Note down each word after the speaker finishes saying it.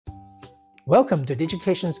Welcome to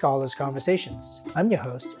Education Scholars Conversations. I'm your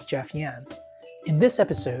host, Jeff Yan. In this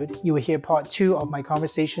episode, you will hear part two of my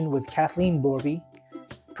conversation with Kathleen Borby,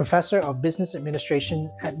 Professor of Business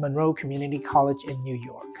Administration at Monroe Community College in New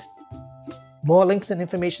York. More links and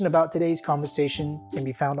information about today's conversation can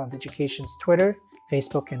be found on Education's Twitter,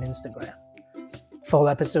 Facebook, and Instagram. Full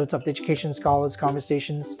episodes of Education Scholars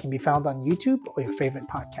Conversations can be found on YouTube or your favorite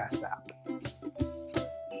podcast app.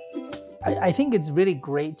 I think it's really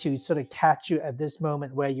great to sort of catch you at this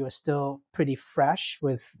moment where you are still pretty fresh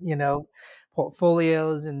with,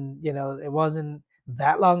 portfolios and, it wasn't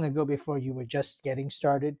that long ago before you were just getting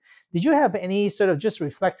started. Did you have any sort of just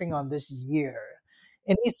reflecting on this year,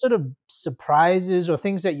 any sort of surprises or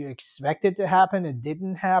things that you expected to happen and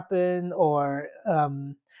didn't happen or,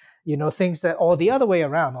 things that, or the other way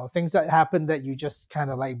around, or things that happened that you just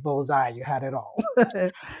kind of like bullseye, you had it all.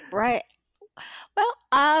 Right. Well,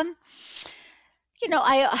 I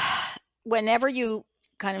whenever you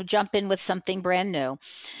kind of jump in with something brand new,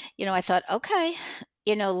 I thought, okay,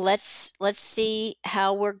 let's see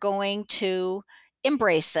how we're going to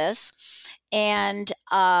embrace this. And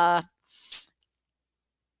there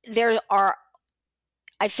are,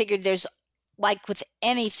 I figured there's like with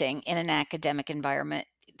anything in an academic environment,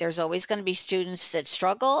 there's always going to be students that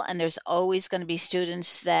struggle, and there's always going to be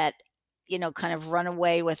students that kind of run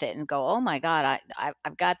away with it and go, oh my God,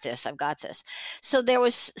 I've got this, I've got this. So there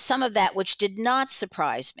was some of that which did not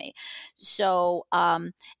surprise me. So,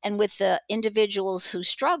 and with the individuals who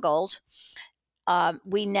struggled,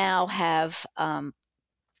 we now have an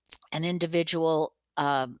individual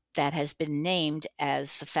that has been named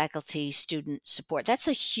as the faculty student support. That's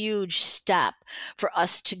a huge step for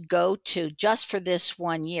us to go to just for this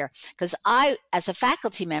 1 year. Because as a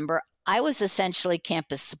faculty member, I was essentially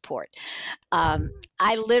campus support.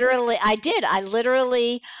 I literally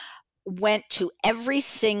went to every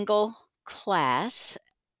single class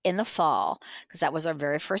in the fall, because that was our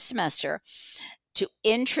very first semester, to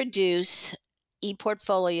introduce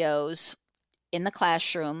e-portfolios in the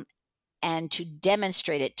classroom and to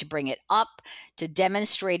demonstrate it, to bring it up, to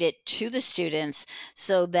demonstrate it to the students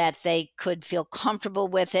so that they could feel comfortable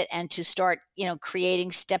with it and to start,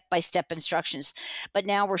 creating step-by-step instructions. But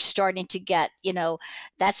now we're starting to get,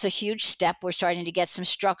 that's a huge step. We're starting to get some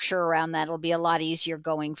structure around that. It'll be a lot easier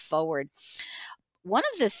going forward. One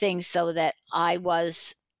of the things, though, that I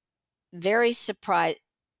was very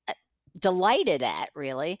delighted at,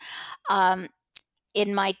 really,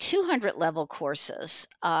 in my 200 level courses,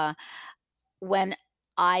 when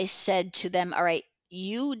I said to them, all right,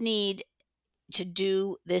 you need to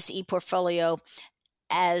do this e-portfolio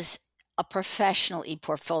as a professional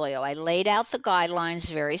e-portfolio. I laid out the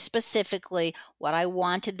guidelines very specifically, what I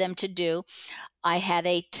wanted them to do. I had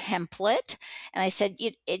a template, and I said,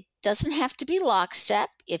 it doesn't have to be lockstep.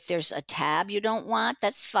 If there's a tab you don't want,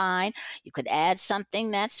 that's fine. You could add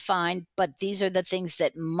something, that's fine. But these are the things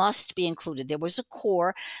that must be included. There was a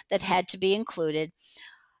core that had to be included.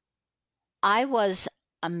 I was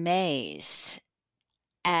amazed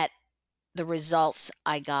at the results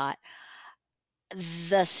I got.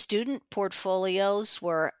 The student portfolios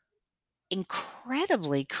were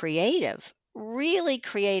incredibly creative, really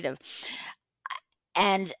creative.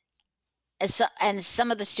 And some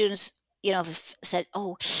of the students, said,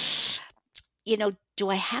 "Oh, do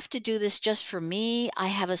I have to do this just for me? I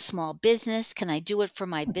have a small business. Can I do it for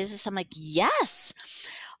my business?" I'm like, "Yes,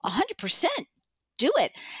 100%. Do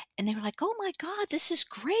it." And they were like, "Oh my God, this is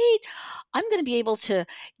great. I'm going to be able to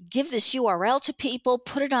give this URL to people,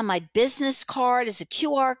 put it on my business card as a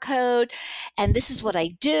QR code, and this is what I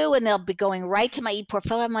do." And they'll be going right to my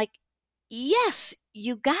ePortfolio. I'm like, yes,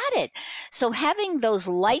 you got it. So having those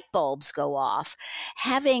light bulbs go off,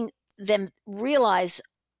 having them realize,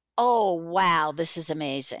 oh, wow, this is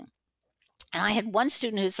amazing. And I had one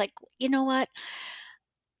student who's like, you know what?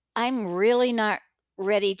 I'm really not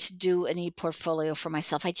ready to do an e-portfolio for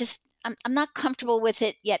myself. I'm not comfortable with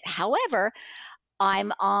it yet. However,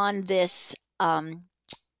 I'm on this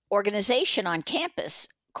organization on campus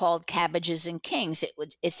called Cabbages and Kings.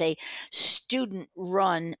 It's a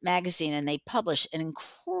student-run magazine, and they publish an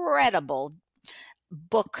incredible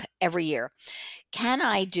book every year. Can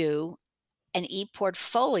I do an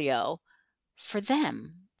e-portfolio for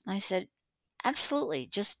them? I said, absolutely.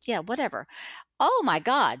 Just, yeah, whatever. Oh my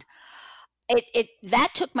God. That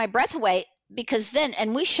took my breath away, because then,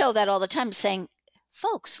 and we show that all the time, saying,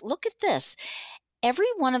 folks, look at this.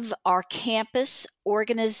 Every one of our campus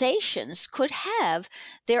organizations could have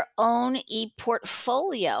their own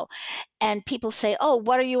e-portfolio. And people say, oh,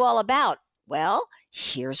 what are you all about? Well,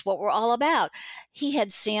 here's what we're all about. He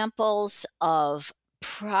had samples of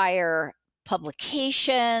prior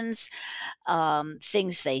publications,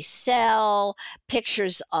 things they sell,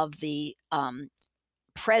 pictures of the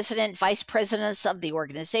president, vice presidents of the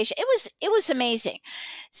organization. It was amazing.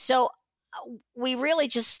 So we really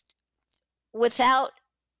just, without,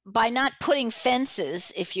 by not putting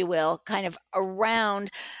fences, if you will, kind of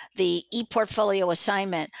around the e-portfolio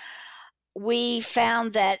assignment, we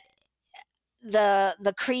found that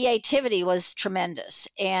the creativity was tremendous,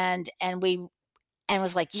 and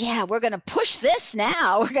was like, yeah, we're going to push this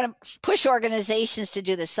now. We're going to push organizations to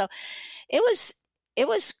do this. So it was it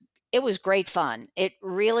was it was great fun. It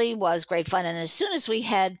really was great fun. And as soon as we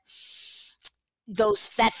had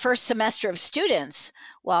that first semester of students,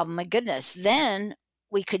 well, my goodness, then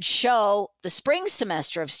we could show the spring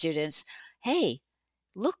semester of students, hey,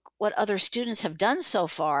 look what other students have done so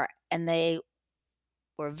far. And they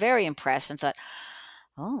were very impressed and thought,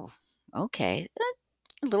 oh, okay,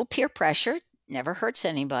 a little peer pressure never hurts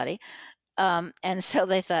anybody. And so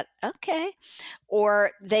they thought, okay.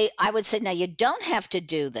 Or I would say, now you don't have to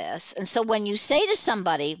do this. And so when you say to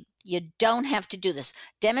somebody, you don't have to do this,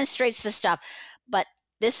 demonstrates the stuff, but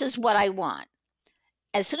this is what I want.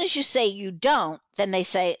 As soon as you say you don't, then they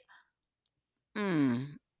say,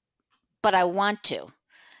 but I want to.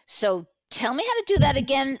 So tell me how to do that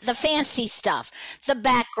again. The fancy stuff, the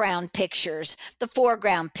background pictures, the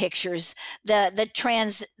foreground pictures, the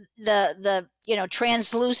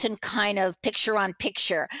translucent kind of picture on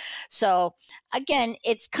picture. So again,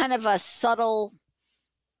 it's kind of a subtle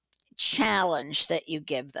challenge that you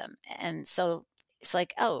give them. And so it's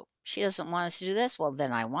like, oh, she doesn't want us to do this. Well,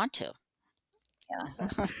 then I want to. Yeah.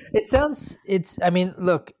 I mean,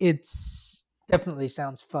 look, it's definitely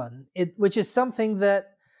sounds fun. Which is something that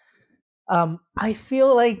I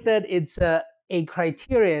feel like that it's a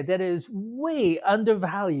criteria that is way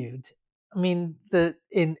undervalued. I mean,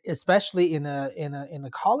 especially in a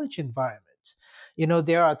college environment,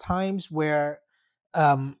 there are times where,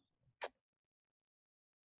 um,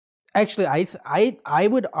 actually, I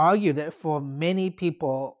would argue that for many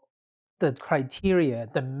people, the criteria,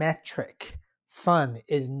 the metric, fun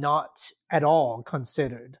is not at all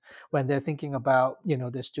considered when they're thinking about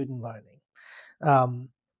their student learning. Um,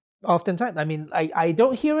 Oftentimes, I mean, I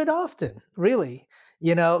don't hear it often, really.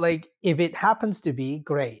 Like if it happens to be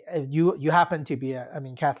great, if you happen to be I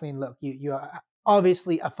mean, Kathleen, look, you are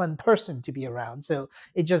obviously a fun person to be around, so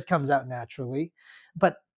it just comes out naturally.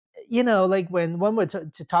 But like when one were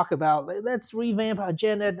to talk about, let's revamp our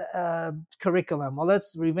gen ed curriculum, or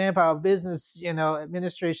let's revamp our business,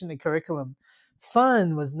 administration and curriculum,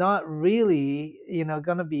 fun was not really,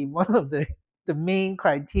 going to be one of the main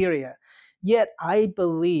criteria. Yet I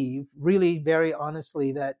believe, really, very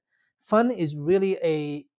honestly, that fun is really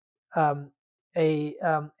an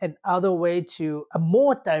other way to a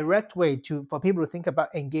more direct way to for people to think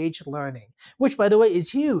about engaged learning, which, by the way, is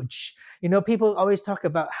huge. People always talk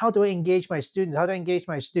about how do I engage my students, how do I engage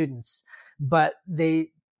my students, but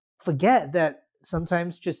they forget that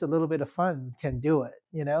sometimes just a little bit of fun can do it.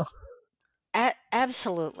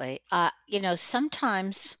 Absolutely.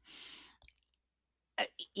 Sometimes,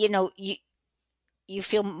 you know, you, you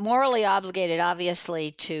feel morally obligated,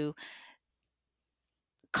 obviously, to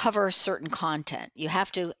cover certain content. You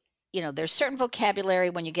have to, there's certain vocabulary.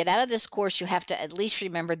 When you get out of this course, you have to at least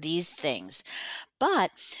remember these things.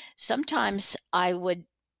 But sometimes I would,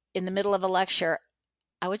 in the middle of a lecture,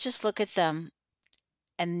 I would just look at them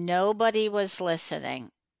and nobody was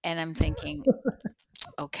listening. And I'm thinking,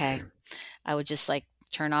 okay, I would just like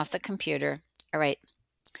turn off the computer. All right.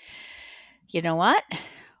 You know what?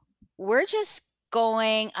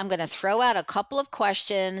 I'm going to throw out a couple of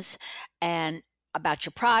questions and about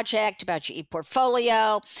your project, about your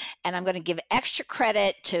e-portfolio, and I'm going to give extra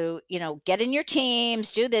credit to, get in your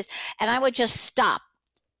teams, do this. And I would just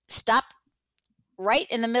stop right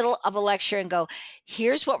in the middle of a lecture and go,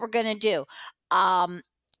 here's what we're going to do.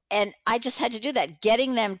 And I just had to do that,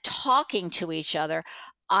 getting them talking to each other.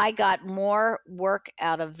 I got more work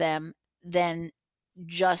out of them than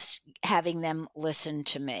just having them listen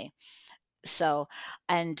to me. So,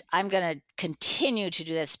 and I'm going to continue to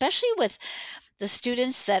do that, especially with the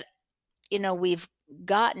students that, we've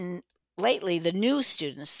gotten lately, the new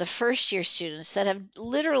students, the first year students that have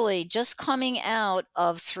literally just coming out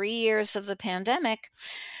of 3 years of the pandemic.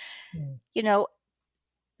 Mm.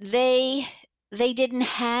 They didn't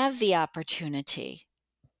have the opportunity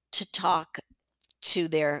to talk to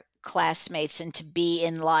their classmates and to be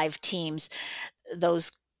in live teams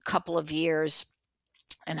those couple of years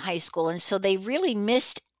in high school. And so they really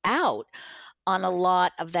missed out on a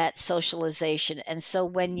lot of that socialization. And so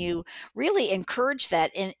when you really encourage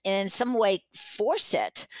that and in some way force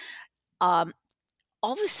it, all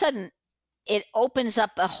of a sudden it opens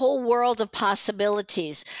up a whole world of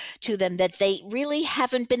possibilities to them that they really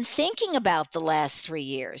haven't been thinking about the last 3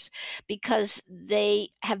 years because they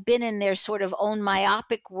have been in their sort of own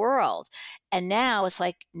myopic world. And now it's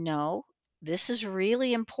like, no, this is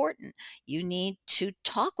really important. You need to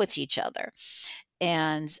talk with each other.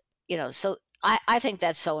 And, so I think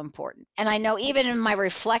that's so important. And I know even in my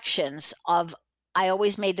reflections of, I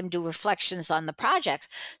always made them do reflections on the projects.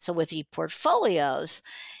 So with e-portfolios,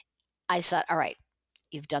 I thought, all right,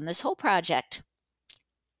 you've done this whole project.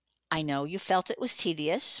 I know you felt it was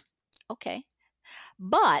tedious. Okay.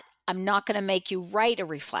 But I'm not going to make you write a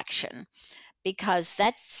reflection because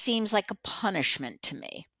that seems like a punishment to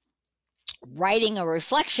me. Writing a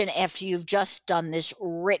reflection after you've just done this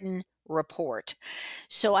written report.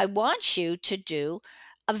 So I want you to do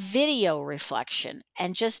a video reflection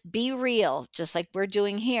and just be real, just like we're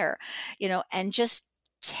doing here, and just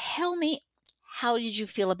tell me, how did you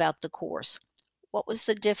feel about the course? What was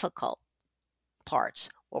the difficult parts?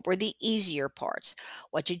 What were the easier parts?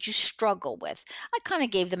 What did you struggle with? I kind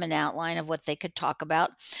of gave them an outline of what they could talk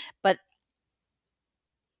about. But,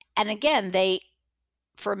 and again, they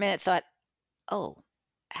for a minute thought, oh,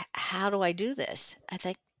 how do I do this? I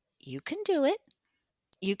think you can do it.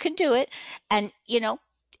 You can do it. And,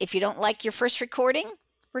 if you don't like your first recording,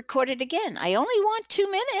 record it again. I only want 2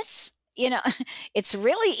 minutes. It's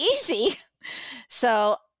really easy.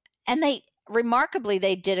 So, and remarkably,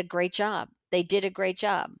 they did a great job. They did a great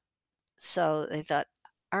job. So they thought,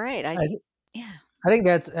 all right, I yeah, I think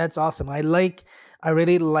that's awesome. I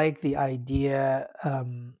really like the idea.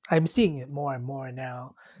 I'm seeing it more and more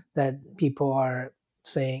now that people are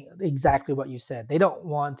saying exactly what you said. They don't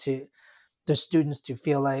want the students to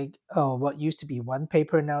feel like, oh, what used to be one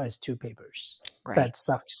paper now is two papers. right. That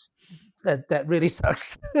sucks. That really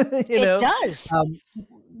sucks. you It know. does.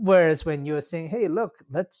 Whereas when you're saying, hey, look,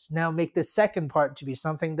 let's now make the second part to be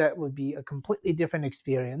something that would be a completely different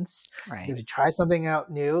experience. They're Right, going to try something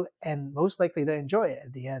out new, and most likely they enjoy it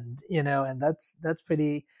at the end. And that's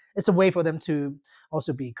pretty. It's a way for them to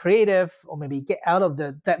also be creative, or maybe get out of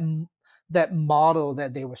that model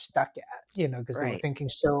that they were stuck at. Because they were right, thinking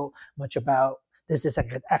so much about this is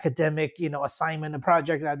like an academic, assignment, a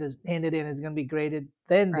project that is handed in is going to be graded.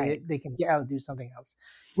 Then right. they can get out and do something else,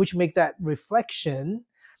 which make that reflection,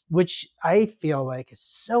 which I feel like is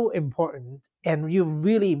so important, and you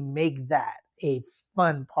really make that a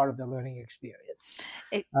fun part of the learning experience.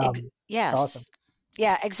 It's awesome. Yes.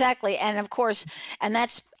 Yeah, exactly. And of course, and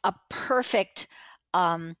that's a perfect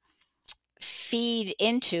um, feed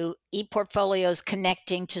into ePortfolios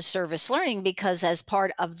connecting to service learning because as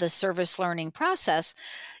part of the service learning process,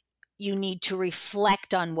 you need to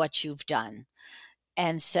reflect on what you've done.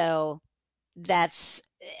 And so that's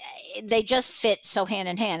they just fit so hand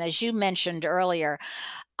in hand. As you mentioned earlier,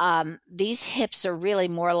 these hips are really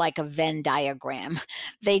more like a Venn diagram.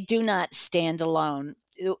 They do not stand alone.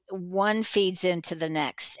 One feeds into the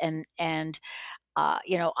next, and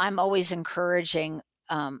I'm always encouraging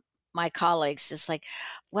my colleagues. It's like,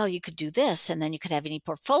 well, you could do this, and then you could have any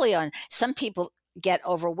portfolio. And some people get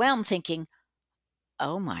overwhelmed, thinking,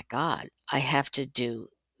 "Oh my God, I have to do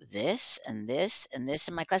this and this and this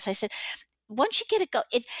in my class." I said, once you get it go,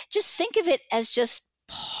 just think of it as just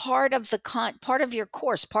part of part of your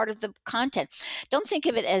course, part of the content. Don't think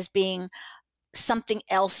of it as being something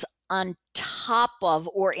else on top of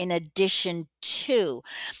or in addition to.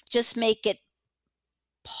 Just make it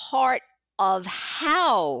part of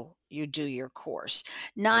how you do your course,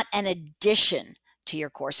 not an addition to your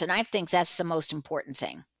course. And I think that's the most important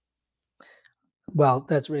thing. Well,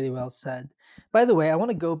 that's really well said. By the way, I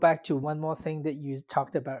want to go back to one more thing that you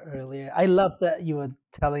talked about earlier. I love that you were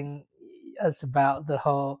telling us about the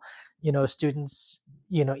whole, students,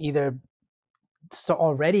 either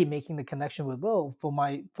already making the connection with, well, for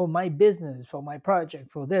my business, for my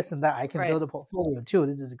project, for this and that, I can Right. build a portfolio too.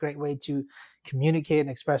 This is a great way to communicate and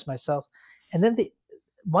express myself. And then the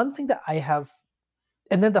one thing that I have,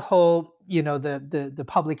 and then the whole, the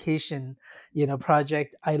publication,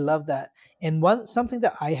 project. I love that. And one something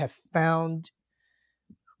that I have found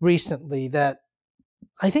recently that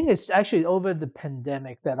I think it's actually over the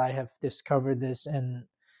pandemic that I have discovered this and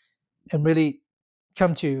really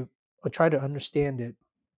come to or try to understand it.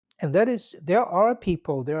 And that is, there are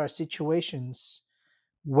situations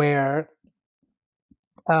where,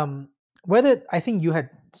 um, whether I think you had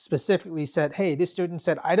specifically said, hey, this student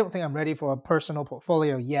said, I don't think I'm ready for a personal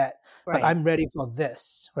portfolio yet, but Right. I'm ready for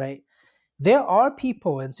this, right? There are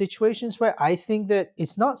people in situations where I think that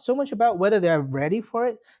it's not so much about whether they're ready for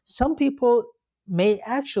it. Some people may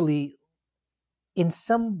actually, in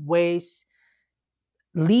some ways,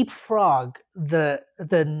 leapfrog the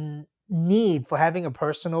need for having a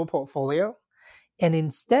personal portfolio, and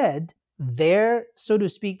instead their, so to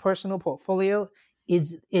speak, personal portfolio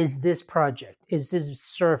is this project, is this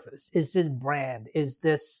service, is this brand, is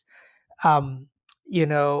this um,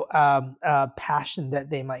 passion that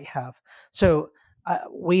they might have. So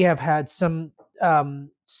we have had some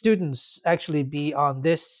students actually be on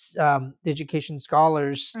this education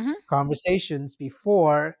scholars Mhm. conversations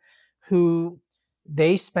before, who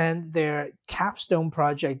they spent their capstone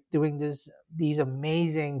project doing these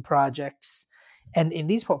amazing projects, and in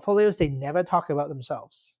these portfolios they never talk about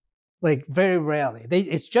themselves, like very rarely.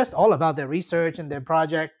 It's just all about their research and their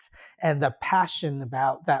projects and the passion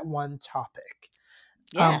about that one topic.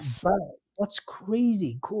 Yes. But what's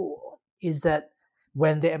crazy cool is that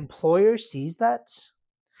when the employer sees that,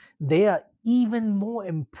 they are even more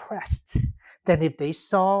impressed than if they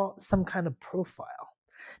saw some kind of profile,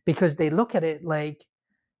 because they look at it like,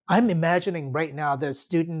 I'm imagining right now the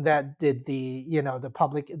student that did the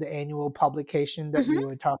annual publication that Mhm. you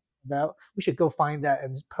were talking about. We should go find that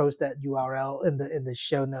and post that URL in the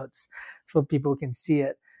show notes so people can see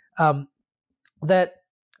it. Um, that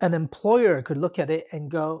an employer could look at it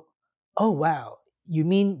and go, "Oh wow, you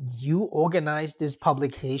mean you organized this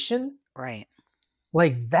publication? Right.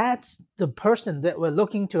 Like that's the person that we're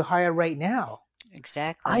looking to hire right now."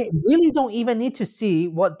 Exactly. I really don't even need to see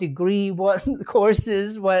what degree, what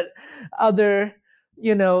courses, what other,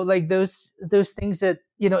 like those things that,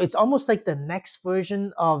 it's almost like the next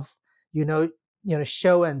version of, you know,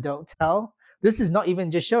 show and don't tell. This is not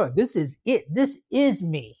even just showing. This is it. This is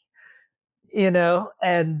me.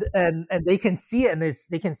 And they can see it, and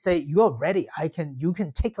they can say, "You're ready. You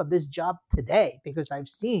can take on this job today because I've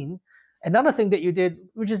seen another thing that you did,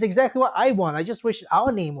 which is exactly what I want. I just wish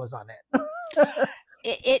our name was on it."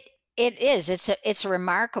 It it it is. It's a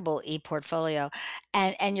remarkable e-portfolio,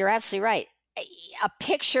 and you're absolutely right. A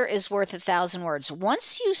picture is worth 1,000 words.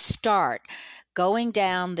 Once you start going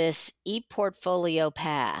down this e-portfolio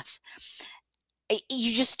path,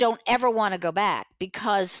 you just don't ever wanna go back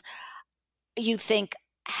because you think,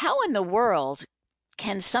 "How in the world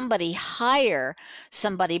can somebody hire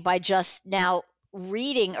somebody by just now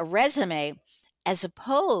reading a resume as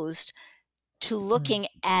opposed to Mm, looking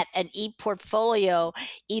at an e-portfolio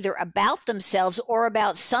either about themselves or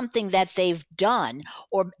about something that they've done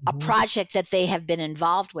or a mhm. project that they have been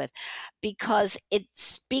involved with because it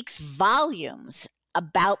speaks volumes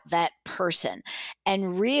about that person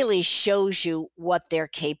and really shows you what they're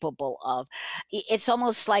capable of. It's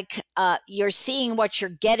almost like you're seeing what you're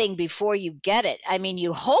getting before you get it. I mean,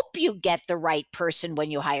 you hope you get the right person when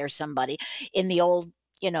you hire somebody in the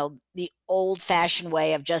old fashioned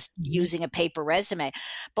way of just Mhm. using a paper resume.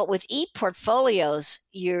 But with e-portfolios,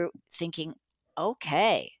 you're thinking,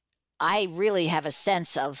 okay, I really have a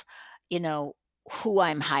sense of, you know, who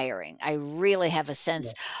I'm hiring. I really have a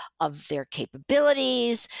Yeah. sense of their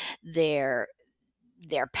capabilities, their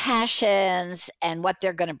their passions, and what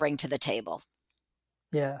they're going to bring to the table.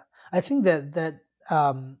 Yeah. I think that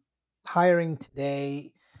um, hiring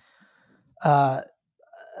today, uh,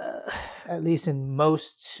 uh, at least in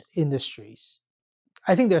most industries,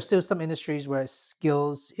 I think there's still some industries where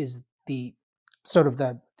skills is the sort of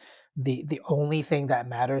the only thing that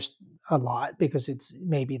matters a lot, because it's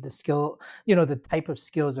maybe the skill, the type of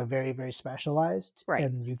skills are very, very specialized, Right.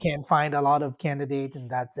 and you can't find a lot of candidates, and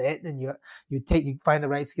that's it. And you find the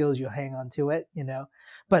right skills, you hang on to it.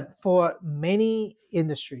 But for many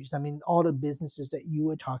industries, I mean, all the businesses that you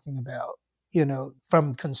were talking about,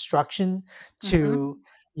 from construction Hmm. to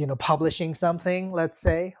publishing something, let's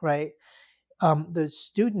say, right? The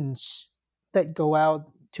students that go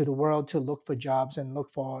out to the world to look for jobs and look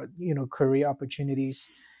for career opportunities,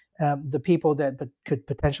 the people that could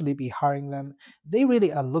potentially be hiring them, they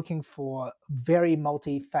really are looking for very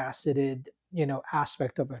multifaceted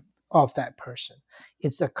aspect of that person.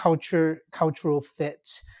 It's a cultural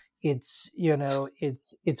fit. It's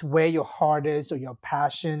where your heart is, or your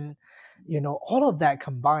passion, all of that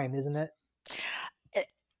combined, isn't it?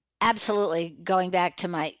 Absolutely. Going back to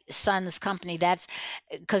my son's company, that's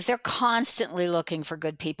because they're constantly looking for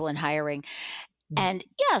good people and hiring. Mm, And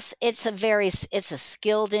yes, it's a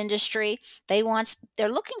skilled industry. They're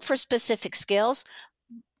looking for specific skills,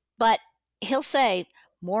 but he'll say,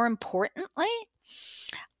 more importantly,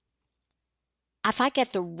 if I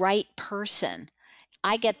get the right person,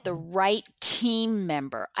 I get the right team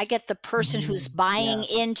member, I get the person who's buying yeah.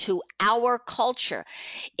 into our culture.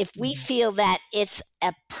 If we Mhm, feel that it's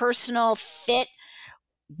a personal fit,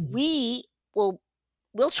 mhm. we will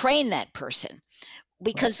we'll train that person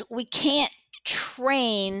Right. because we can't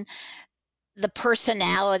train the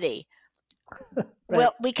personality. Right.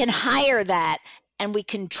 Well, we can hire that and we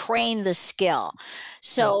can train the skill. Yeah.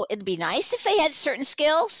 So it'd be nice if they had certain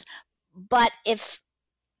skills, but if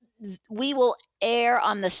we will err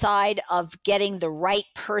on the side of getting the right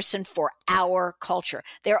person for our culture.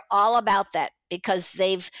 They're all about that because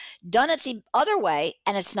they've done it the other way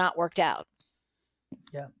and it's not worked out.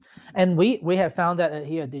 Yeah, and we have found that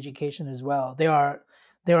here at education as well. There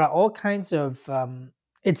are all kinds of.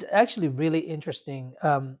 It's actually really interesting.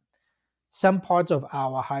 Some parts of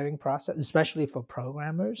our hiring process, especially for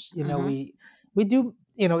programmers, Mhm. we do.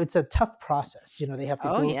 It's a tough process. They have to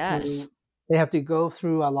Oh, go yes. through. They have to go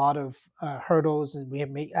through a lot of hurdles, and we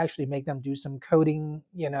have actually make them do some coding.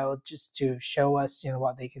 Just to show us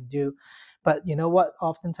what they can do. But what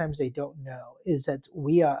oftentimes they don't know is that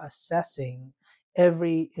we are assessing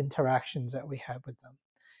every interactions that we have with them.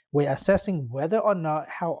 We're assessing whether or not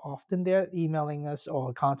how often they're emailing us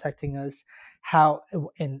or contacting us, how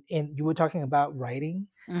and you were talking about writing,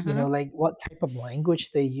 Mhm. like what type of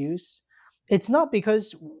language they use. It's not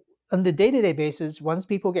because on the day-to-day basis, once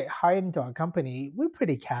people get hired into our company, we're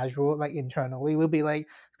pretty casual, like internally. We'll be like,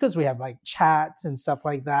 because we have like chats and stuff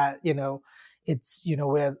like that. It's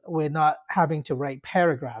we're not having to write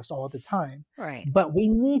paragraphs all the time. Right. But we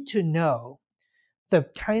need to know the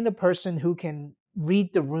kind of person who can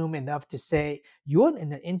read the room enough to say you're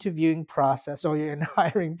in an interviewing process or you're in a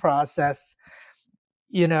hiring process,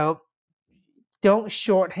 you know don't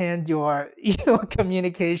shorthand your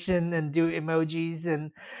communication and do emojis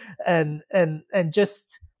and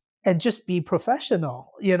just be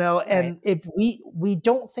professional. Right. And if we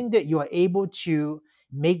don't think that you are able to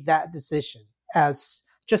make that decision as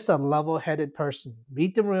just a level-headed person,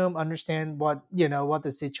 read the room, understand what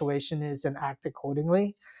the situation is and act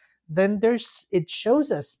accordingly, then it shows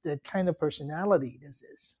us the kind of personality this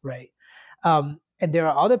is, right? And there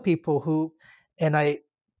are other people who, and I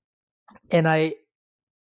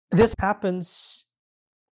this happens,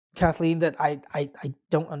 Kathleen, that I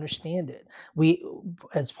don't understand it. We,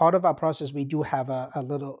 as part of our process, we do have a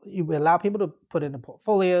little. We allow people to put in the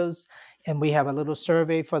portfolios, and we have a little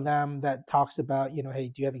survey for them that talks about, hey,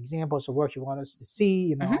 do you have examples of work you want us to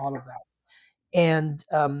see? Mhm. All of that, and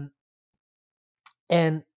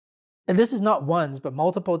and and this is not once, but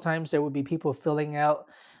multiple times there would be people filling out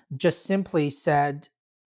just simply said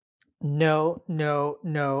no, no,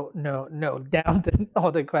 no, no, no, down to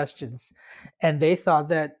all the questions. And they thought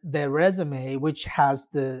that their resume, which has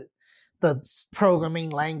the programming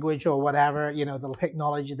language or whatever, the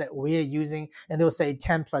technology that we're using, and they'll say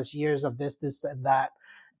 10 plus years of this, and that.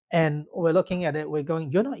 And we're looking at it, we're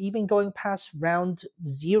going, you're not even going past round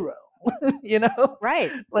zero, you know?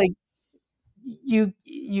 Right. Like you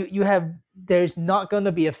have there's not going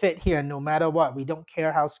to be a fit here no matter what. We don't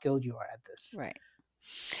care how skilled you are at this. Right.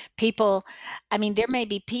 People, I mean, there may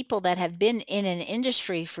be people that have been in an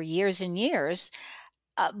industry for years and years,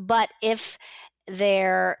 but if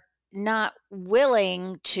they're not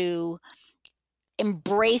willing to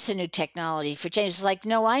embrace a new technology for change, it's like,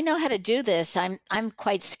 no, I know how to do this. I'm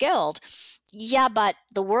quite skilled. Yeah, but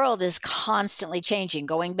the world is constantly changing,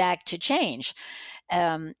 going back to change.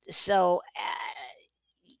 So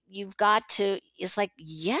you've got to, it's like,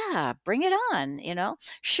 yeah, bring it on,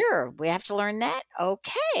 sure, we have to learn that,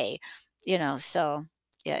 okay, so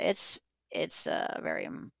yeah, it's very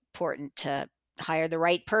important to hire the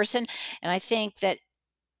right person. And I think that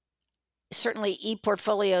certainly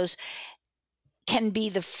e-portfolios can be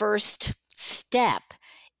the first step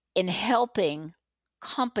in helping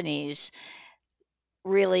companies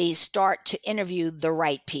really start to interview the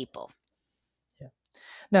right people. Yeah.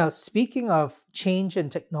 Now, speaking of change in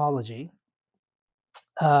technology,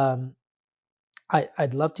 um,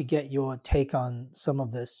 I'd love to get your take on some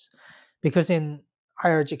of this, because in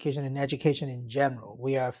higher education and education in general,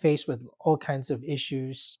 we are faced with all kinds of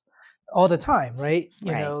issues all the time, right?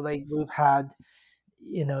 Right. Like we've had,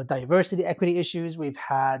 diversity, equity issues. We've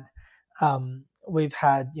had,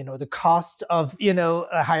 the cost of,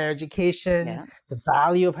 higher education, Yeah. the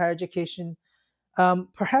value of higher education.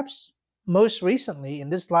 Perhaps most recently in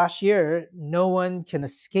this last year, no one can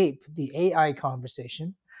escape the AI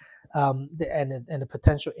conversation, and the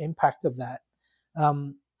potential impact of that.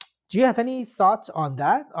 Um, do you have any thoughts on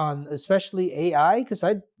that, on especially AI? Because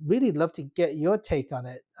I'd really love to get your take on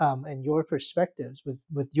it, and your perspectives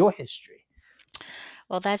with your history.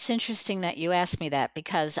 Well, that's interesting that you asked me that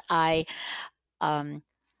because um,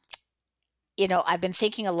 I've been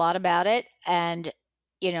thinking a lot about it, and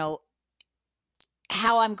you know,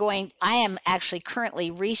 I am actually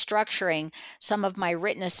currently restructuring some of my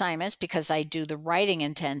written assignments because I do the writing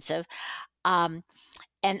intensive. Um,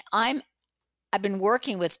 and I've been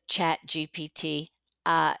working with Chat GPT,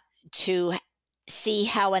 to see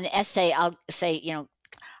how an essay, I'll say,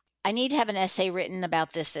 I need to have an essay written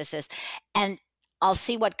about this, and I'll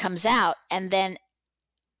see what comes out, and then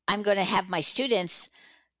I'm going to have my students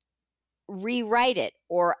rewrite it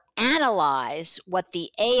or analyze what the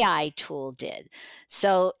AI tool did.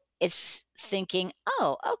 So it's thinking,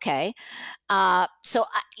 oh, okay. So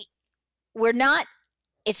we're not,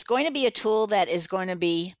 it's going to be a tool that is going to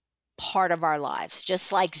be part of our lives,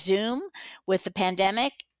 just like Zoom with the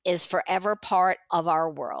pandemic is forever part of our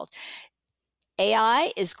world.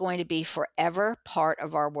 AI is going to be forever part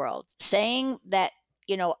of our world. Saying that,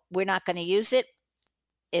 we're not going to use it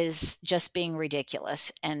is just being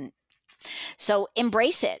ridiculous. And so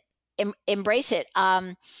embrace it. Embrace it.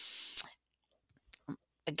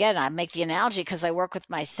 Again, I make the analogy because I work with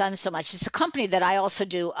my son so much. It's a company that I also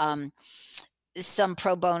do some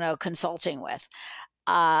pro bono consulting with.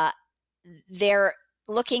 Uh, they're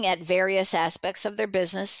looking at various aspects of their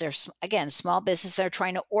business. They're, again, small business. They're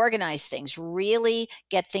trying to organize things, really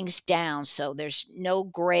get things down so there's no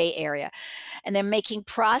gray area. And they're making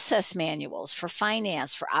process manuals for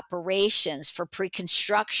finance, for operations, for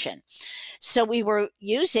pre-construction. So we were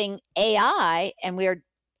using AI and we were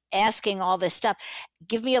asking all this stuff.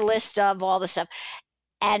 Give me a list of all the stuff.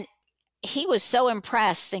 And he was so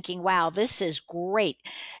impressed, thinking, wow, this is great.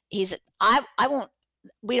 He's, I won't,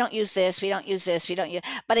 we don't use this, we don't use this, we don't use,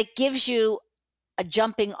 but it gives you a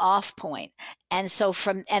jumping off point. And so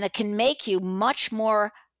and it can make you much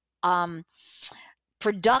more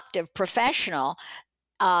productive, professional,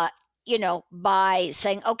 uh, by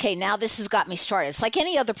saying, okay, now this has got me started. It's like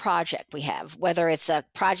any other project we have, whether it's a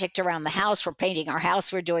project around the house, we're painting our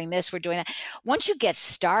house, we're doing this, we're doing that. Once you get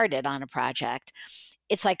started on a project,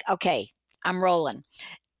 it's like, okay, I'm rolling.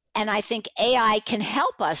 And I think AI can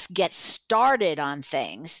help us get started on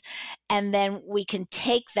things. And then we can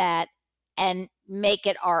take that and make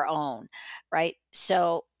it our own. Right.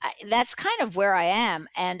 So that's kind of where I am.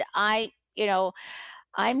 And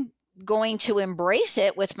I'm going to embrace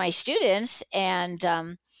it with my students. And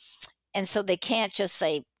so they can't just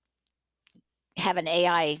say, have an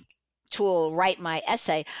AI tool write my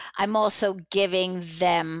essay. I'm also giving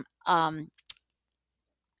them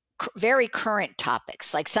very current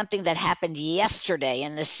topics, like something that happened yesterday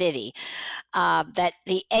in the city that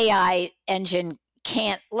the AI engine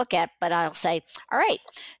can't look at. But I'll say, all right,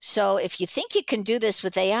 so if you think you can do this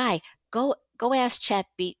with AI, go ask Chat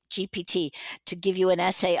GPT to give you an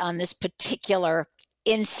essay on this particular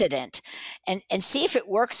incident, and see if it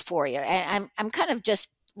works for you. And I'm kind of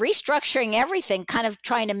just restructuring everything, kind of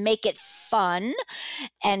trying to make it fun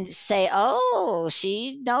and say, oh,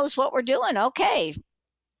 she knows what we're doing. Okay,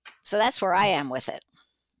 so that's where I am with it.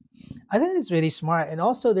 I think it's really smart, and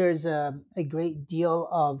also there's a great deal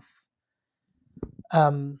of.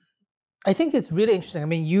 Um, I think it's really interesting. I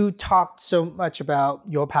mean, you talked so much about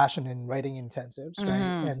your passion in writing intensives,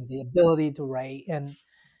 right, Hmm. and the ability to write, and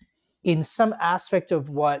in some aspect of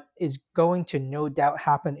what is going to no doubt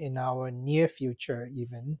happen in our near future,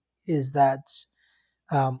 even is that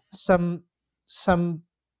some some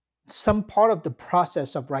some part of the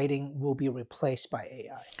process of writing will be replaced by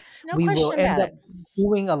AI. No We will question end about up it.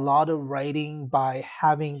 doing a lot of writing by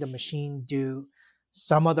having the machine do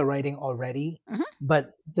some of the writing already, Hmm.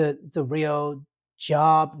 but the real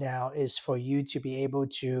job now is for you to be able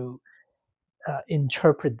to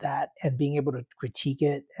interpret that and being able to critique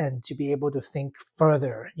it and to be able to think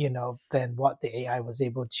further, than what the AI was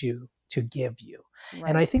able to give you.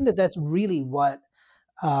 And I Right. think that that's really what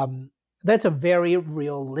um, that's a very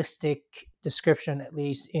realistic description, at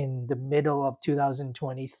least in the middle of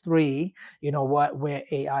 2023. Where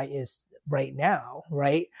AI is right now,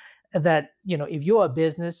 right? That if you're a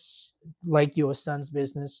business like your son's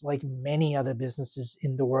business, like many other businesses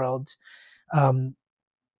in the world, um,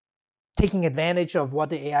 taking advantage of what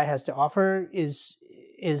the AI has to offer is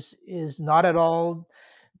not at all.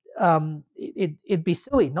 It'd be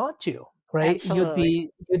silly not to, right? You'd Absolutely.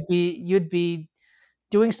 be you'd be you'd be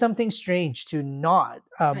doing something strange to not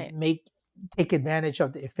Right. make take advantage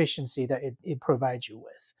of the efficiency that it provides you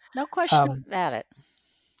with. No question Um, about it.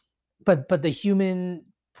 but the human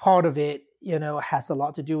part of it, has a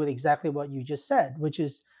lot to do with exactly what you just said, which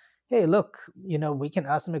is, hey, look, we can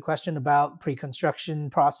ask them a question about pre-construction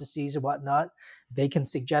processes and whatnot. They can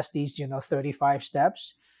suggest these, 35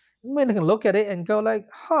 steps. We can look at it and go like,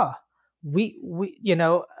 huh, we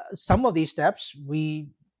some of these steps we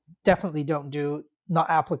definitely don't do, not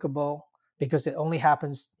applicable, because it only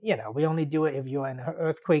happens, we only do it if you're in an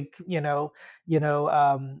earthquake,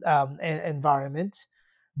 environment.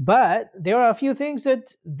 But there are a few things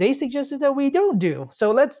that they suggested that we don't do.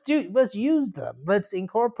 So let's use them. Let's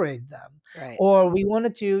incorporate them. Right. Or we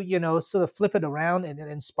wanted to, sort of flip it around and it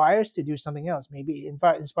inspires to do something else. Maybe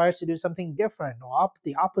inspires to do something different or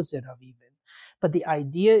the opposite of even. But the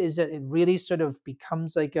idea is that it really sort of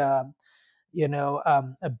becomes like a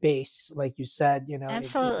base, like you said. It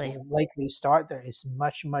Absolutely. will likely start there. It's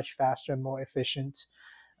much much faster and more efficient,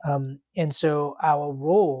 and so our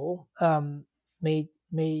role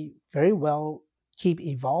may very well keep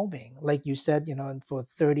evolving, like you said, and for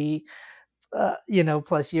 30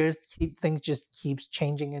 plus years, things just keeps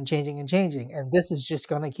changing and changing and changing, and this is just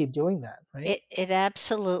going to keep doing that, right? It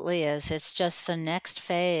absolutely is. It's just the next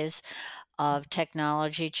phase of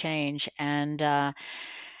technology change, and,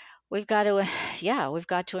 we've got to yeah, we've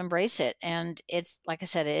got to embrace it, and it's like I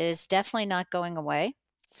said, it is definitely not going away,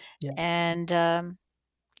 Yeah. and,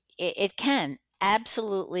 it can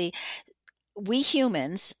absolutely. We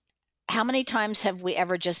humans, how many times have we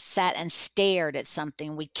ever just sat and stared at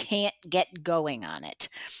something we can't get going on it?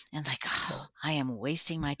 And like, oh, Right. I am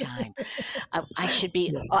wasting my time. I should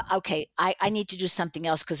be, Yeah. okay, I need to do something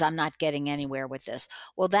else because I'm not getting anywhere with this.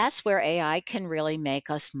 Well, that's where AI can really make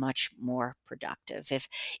us much more productive. If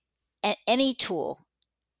any tool,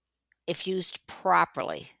 if used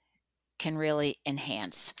properly, can really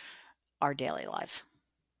enhance our daily life.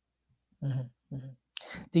 Mhm, mhm.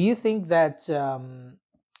 Do you think that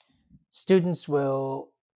students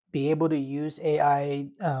will be able to use AI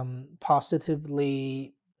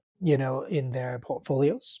positively, in their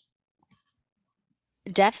portfolios?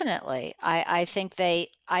 Definitely. I think they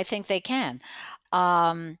can.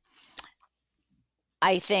 Um,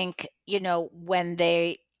 I think, when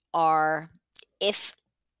they are if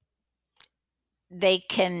they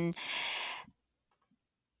can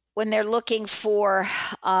when they're looking for,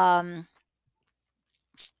 um,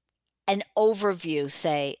 an overview,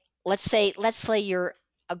 let's say you're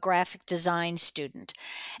a graphic design student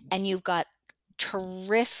and you've got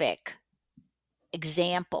terrific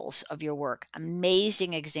examples of your work,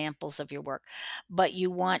 amazing examples of your work, but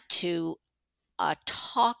you want to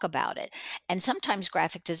talk about it. And sometimes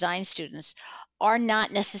graphic design students are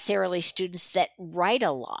not necessarily students that write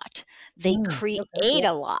a lot. They create Okay.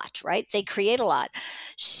 Yeah. a lot, right? They create a lot.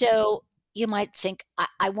 So you might think,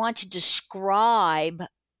 I want to describe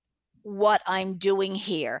what I'm doing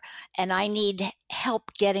here, and I need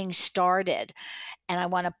help getting started, and I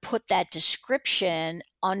want to put that description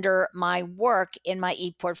under my work in my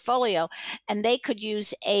e-portfolio, and they could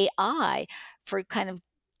use AI for kind of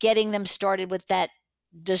getting them started with that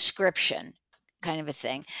description kind of a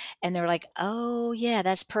thing. And they're like, "Oh yeah,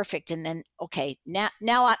 that's perfect." And then, okay, now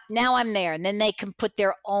I'm there. And then they can put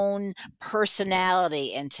their own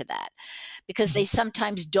personality into that because they Mhm.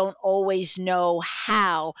 sometimes don't always know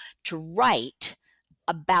how to write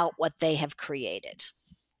about what they have created.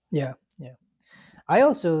 Yeah. Yeah. I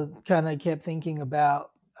also kind of kept thinking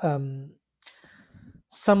about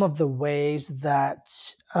some of the ways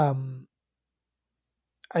that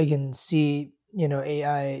I can see,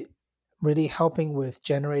 AI really helping with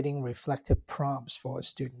generating reflective prompts for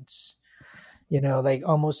students. Like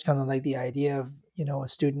almost kind of like the idea of, a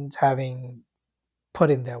student having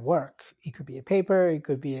put in their work. It could be a paper, it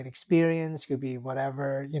could be an experience, it could be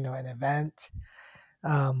whatever, an event.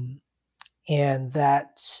 Um, and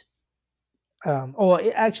that or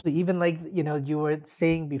actually, even like you were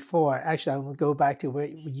saying before. Actually, I will go back to where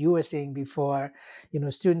you were saying before.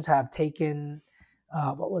 Students have taken,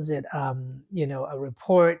 what was it? A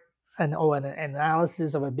report or an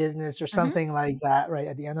analysis of a business or Mhm. something like that. Right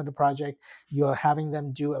at the end of the project, you're having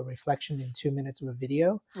them do a reflection in 2 minutes of a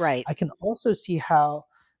video. Right. I can also see how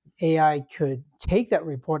AI could take that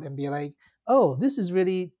report and be like, "Oh, this is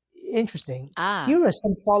really interesting. Ah. Here are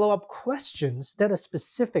some follow-up questions that are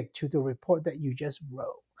specific to the report that you just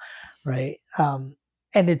wrote," right?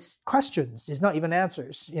 And it's questions, it's not even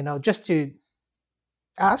answers, just to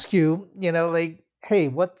ask you, like, "Hey,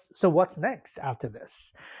 what's next after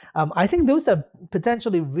this?" I think those are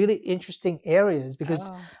potentially really interesting areas because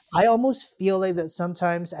Oh. I almost feel like that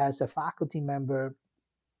sometimes as a faculty member,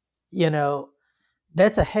 you know,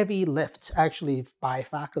 that's a heavy lift actually by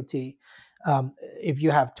faculty. If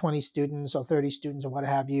you have 20 students or 30 students or what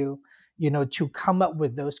have you, to come up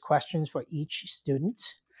with those questions for each student,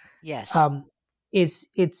 Yes. um,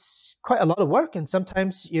 it's quite a lot of work, and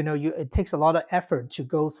sometimes it takes a lot of effort to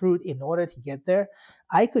go through it in order to get there.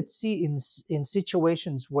 I could see in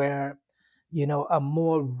situations where a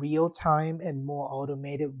more real time and more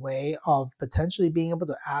automated way of potentially being able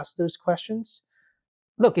to ask those questions.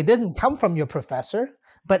 Look, it doesn't come from your professor,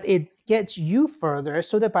 but it gets you further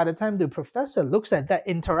so that by the time the professor looks at that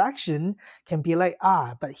interaction can be like,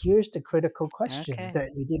 but here's the critical question Okay. that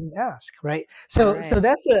you didn't ask, right? All So right.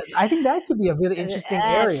 that's I think that could be a really interesting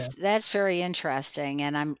area. That's very interesting,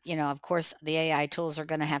 and of course, the AI tools are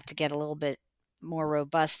gonna have to get a little bit more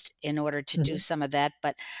robust in order to do Mhm. some of that,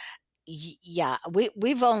 but yeah,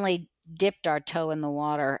 we've only dipped our toe in the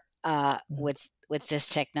water Mm, with this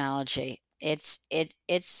technology. It's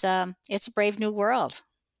a brave new world.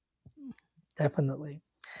 definitely.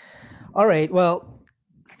 All right. Well,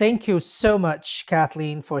 thank you so much,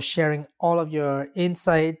 Kathleen, for sharing all of your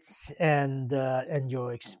insights and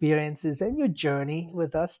your experiences and your journey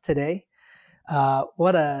with us today.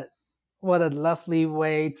 What a lovely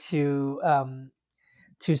way to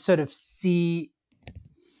sort of see,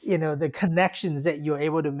 the connections that you're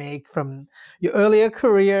able to make from your earlier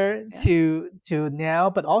career Yeah. to now,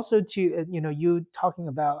 but also to you talking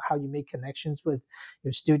about how you make connections with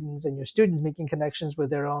your students, and your students making connections with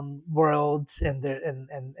their own worlds and their and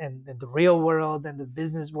the real world and the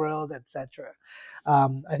business world, etc.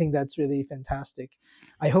 I think that's really fantastic.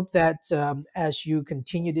 I hope that as you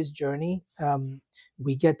continue this journey,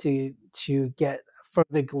 we get to get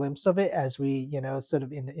further glimpse of it as we sort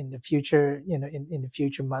of in the future, in the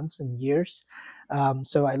future months and years.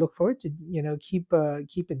 So I look forward to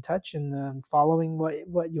keep in touch and following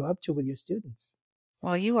what you're up to with your students.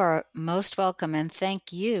 Well, you are most welcome, and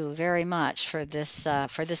thank you very much for this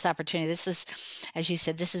opportunity. This is, as you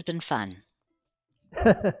said, this has been fun.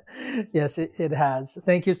 Yes, it has.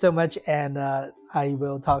 Thank you so much, and I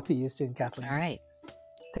will talk to you soon, All Kathleen. right.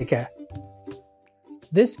 Take care.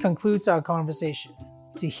 This concludes our conversation.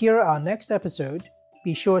 To hear our next episode,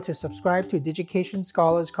 be sure to subscribe to Digication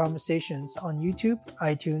Scholars Conversations on YouTube,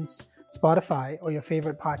 iTunes, Spotify, or your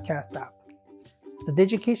favorite podcast app. The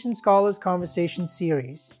Digication Scholars Conversation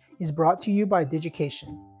series is brought to you by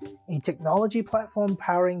Digication, a technology platform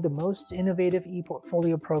powering the most innovative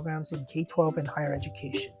e-portfolio programs in K-12 and higher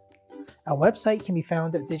education. Our website can be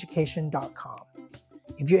found at digication.com.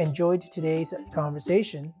 If you enjoyed today's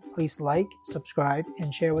conversation, please like, subscribe,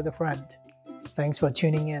 and share with a friend. Thanks for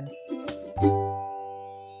tuning in.